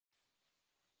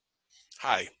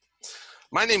Hi,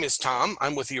 my name is Tom.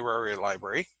 I'm with the Auraria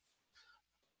Library.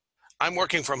 I'm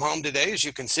working from home today, as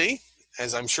you can see,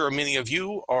 as I'm sure many of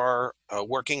you are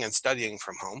working and studying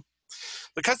from home.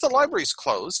 Because the library is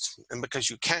closed and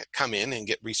because you can't come in and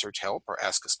get research help or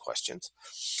ask us questions,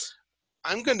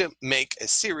 I'm going to make a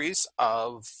series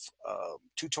of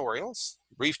tutorials,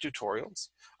 brief tutorials,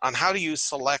 on how to use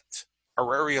select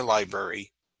Auraria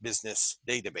Library business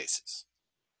databases.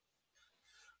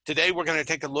 Today, we're going to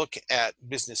take a look at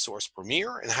Business Source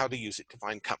Premier and how to use it to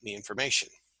find company information.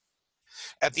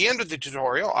 At the end of the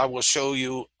tutorial, I will show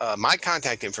you my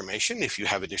contact information if you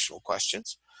have additional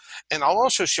questions. And I'll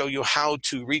also show you how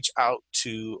to reach out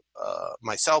to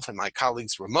myself and my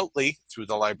colleagues remotely through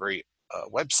the library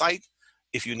website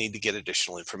if you need to get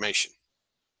additional information.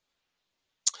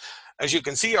 As you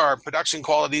can see, our production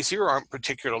qualities here aren't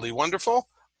particularly wonderful.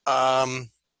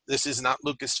 This is not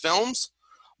Lucasfilms,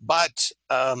 but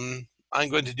I'm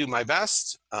going to do my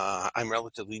best. I'm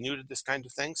relatively new to this kind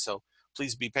of thing, so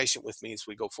please be patient with me as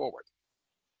we go forward.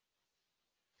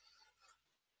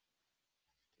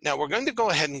 Now we're going to go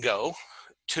ahead and go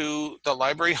to the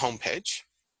library homepage.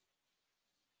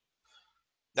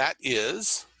 That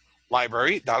is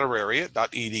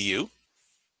library.auraria.edu.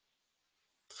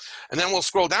 And then we'll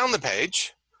scroll down the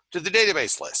page to the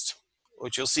database list,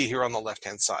 which you'll see here on the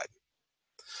left-hand side.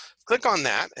 Click on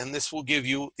that, and this will give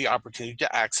you the opportunity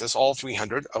to access all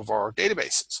 300 of our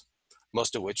databases,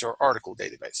 most of which are article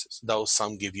databases, though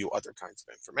some give you other kinds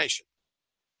of information.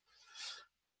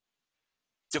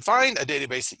 To find a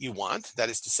database that you want, that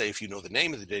is to say, if you know the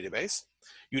name of the database,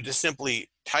 you just simply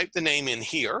type the name in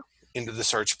here into the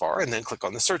search bar and then click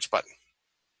on the search button.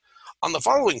 On the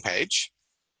following page,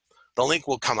 the link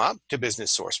will come up to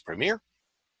Business Source Premier.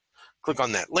 Click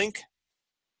on that link,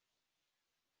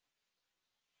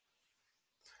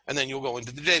 and then you'll go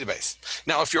into the database.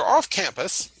 Now, if you're off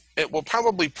campus, it will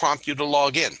probably prompt you to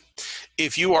log in.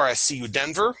 If you are a CU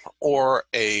Denver or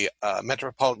a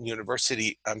Metropolitan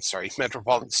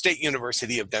State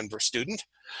University of Denver student,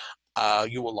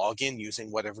 you will log in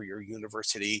using whatever your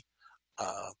university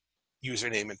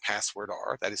username and password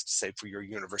are, that is to say for your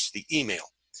university email.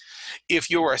 If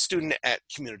you are a student at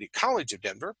Community College of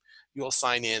Denver, you'll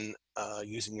sign in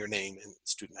using your name and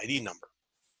student ID number.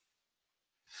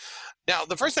 Now,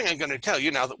 the first thing I'm going to tell you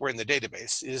now that we're in the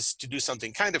database is to do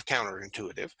something kind of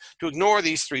counterintuitive, to ignore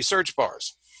these three search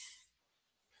bars.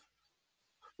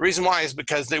 The reason why is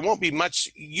because they won't be much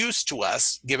use to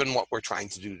us given what we're trying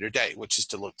to do today, which is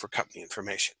to look for company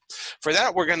information. For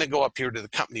that, we're going to go up here to the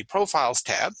Company Profiles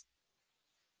tab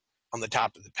on the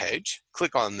top of the page,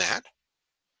 click on that.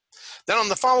 Then on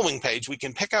the following page, we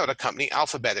can pick out a company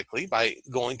alphabetically by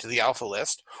going to the alpha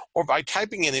list or by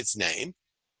typing in its name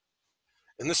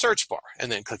in the search bar and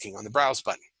then clicking on the browse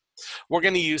button. We're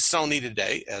going to use Sony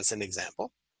today as an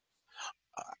example.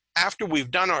 After we've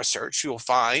done our search, you'll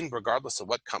find, regardless of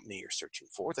what company you're searching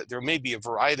for, that there may be a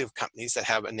variety of companies that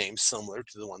have a name similar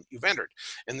to the one that you've entered.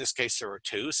 In this case, there are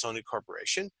two, Sony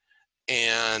Corporation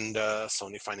and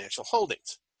Sony Financial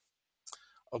Holdings.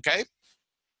 Okay?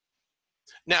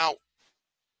 Now,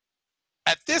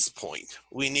 at this point,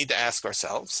 we need to ask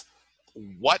ourselves,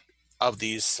 what of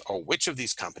these or which of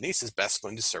these companies is best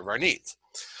going to serve our needs?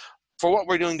 For what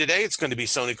we're doing today, it's going to be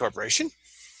Sony Corporation.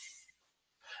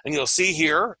 And you'll see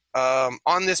here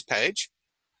on this page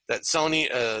that Sony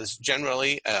is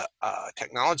generally a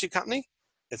technology company.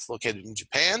 It's located in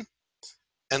Japan.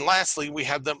 And lastly, we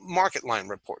have the market line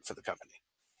report for the company.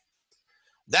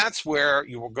 That's where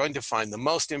you are going to find the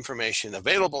most information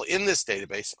available in this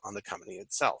database on the company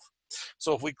itself.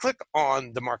 So if we click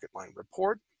on the market line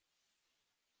report,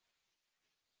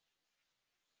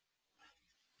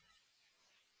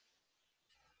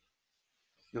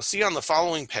 you'll see on the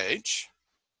following page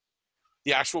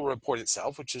the actual report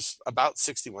itself, which is about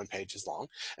 61 pages long.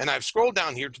 And I've scrolled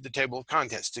down here to the table of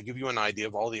contents to give you an idea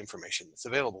of all the information that's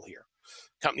available here.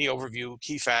 Company overview,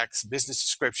 key facts, business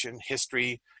description,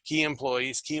 history, key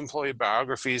employees, key employee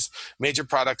biographies, major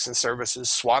products and services,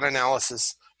 SWOT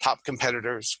analysis, top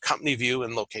competitors, company view,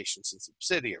 and locations and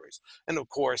subsidiaries. And of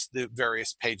course, the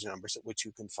various page numbers at which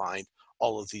you can find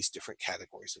all of these different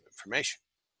categories of information.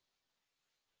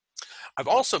 I've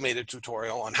also made a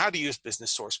tutorial on how to use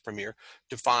Business Source Premier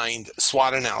to find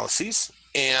SWOT analyses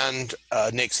and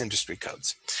NAICS industry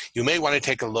codes. You may want to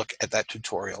take a look at that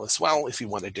tutorial as well if you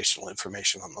want additional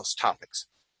information on those topics.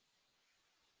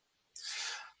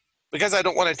 Because I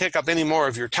don't want to take up any more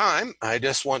of your time, I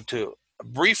just want to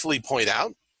briefly point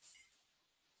out,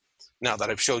 now that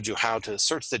I've showed you how to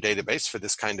search the database for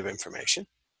this kind of information,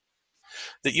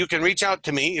 that you can reach out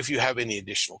to me if you have any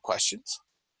additional questions.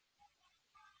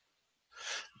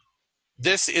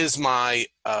 This is my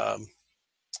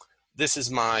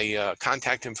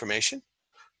contact information.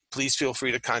 Please feel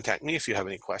free to contact me if you have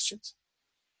any questions.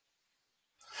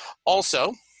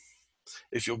 Also,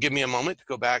 if you'll give me a moment to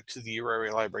go back to the your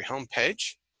area library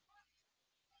homepage.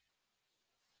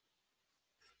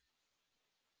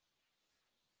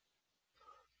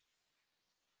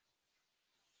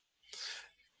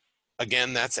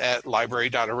 Again, that's at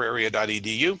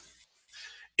library.auraria.edu.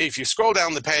 If you scroll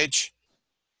down the page,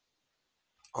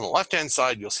 on the left-hand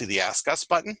side, you'll see the Ask Us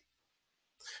button.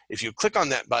 If you click on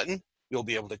that button, you'll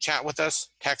be able to chat with us,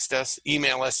 text us,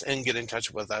 email us, and get in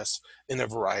touch with us in a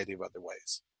variety of other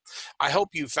ways. I hope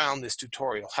you found this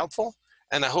tutorial helpful,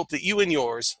 and I hope that you and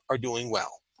yours are doing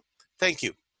well. Thank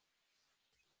you.